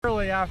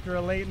Early after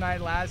a late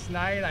night last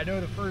night. I know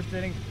the first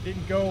inning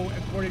didn't go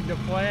according to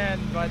plan,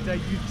 but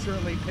you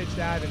certainly pitched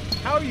out. And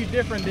how are you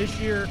different this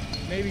year?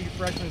 Maybe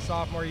freshman,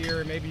 sophomore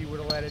year, maybe you would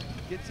have let it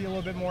get to you a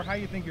little bit more. How do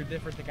you think you're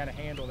different to kind of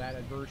handle that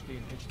adversity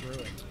and pitch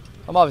through it?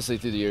 I'm obviously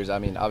through the years. I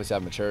mean, obviously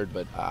I've matured,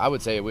 but I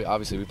would say we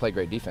play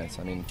great defense.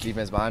 I mean,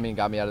 defense behind me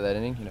got me out of that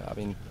inning.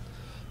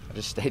 I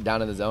just stayed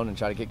down in the zone and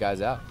tried to get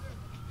guys out.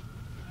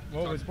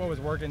 What was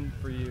working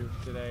for you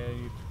today?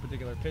 Any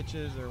particular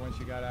pitches, or once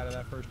you got out of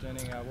that first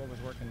inning, what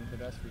was working the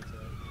best for you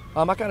today?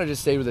 I kind of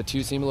just stayed with the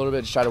two seam a little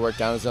bit, just try to work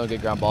down the zone,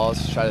 get ground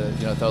balls, try to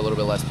throw a little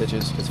bit less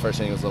pitches because the first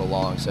inning was a little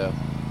long. So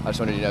I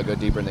just wanted to go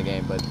deeper in the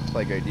game, but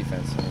play great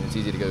defense. I mean, it's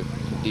easy to go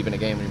deep in a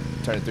game and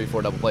turn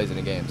 3-4 double plays in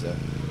a game. So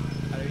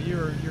you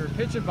were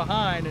pitching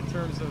behind in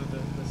terms of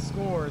the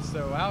scores.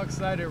 So how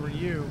excited were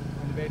you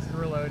when the bases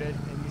were loaded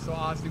and you saw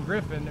Austin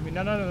Griffin? I mean,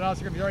 none other than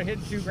Austin Griffin. You already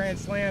hit 2 grand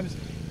slams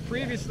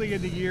previously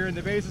in the year, and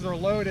the bases are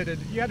loaded, and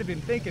you had to have been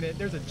thinking it.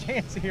 There's a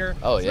chance here,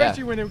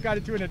 especially when they got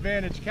it to an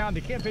advantage count. They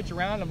can't pitch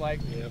around them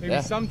like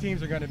maybe some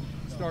teams are going to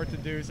start to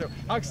do. So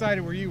how excited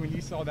were you when you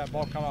saw that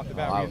ball come off the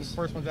bat? Were you the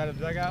first ones out of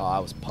the dugout? Oh, I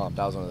was pumped.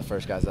 I was one of the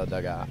first guys out of the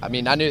dugout. I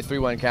mean, I knew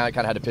 3-1 count. I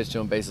kind of had to pitch to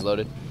him, bases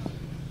loaded.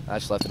 I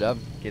just left it up,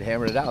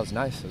 hammered it out. It was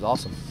nice. It was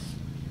awesome.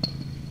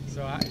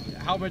 So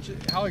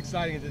how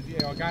exciting is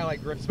it, a guy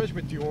like Griffin,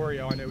 especially with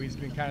Diorio? I know he's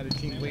been kind of the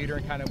team leader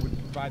and kind of would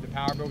provide the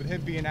power, but with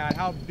him being out,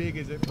 how big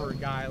is it for a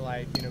guy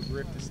like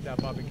Griff to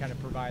step up and kind of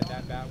provide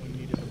that bat when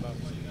needed the most?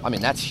 I mean,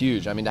 that's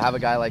huge. I mean, to have a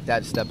guy like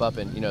that step up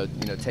and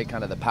take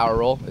kind of the power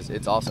role,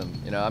 it's awesome.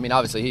 I mean,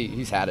 obviously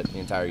he's had it the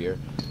entire year.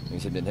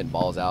 He's been hitting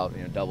balls out,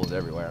 doubles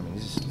everywhere. I mean,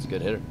 he's a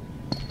good hitter.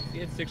 He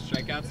had 6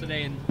 strikeouts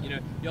today, and you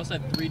also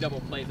had 3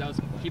 double plays. That was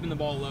keeping the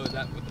ball low. Is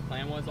that what the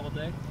plan was all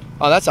day?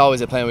 Oh, that's always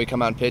the plan. When we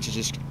come out and pitch, is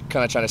just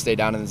kind of trying to stay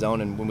down in the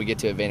zone, and when we get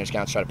to advantage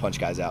counts, try to punch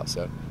guys out.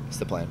 So it's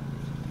the plan.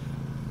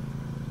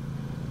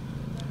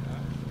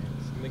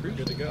 I think we're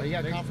good to go. You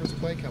got conference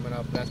play coming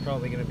up. That's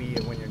probably going to be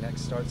when your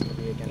next start's going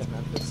to be against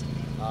Memphis.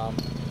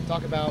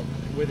 Talk about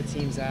where the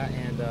team's at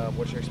and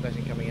what you're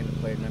expecting coming in to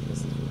play at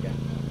Memphis this weekend.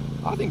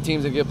 I think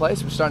team's in a good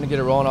place. We're starting to get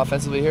it rolling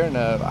offensively here, and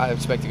I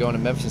expect to go into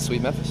Memphis and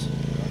sweep Memphis.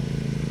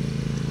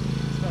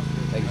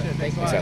 Thanks.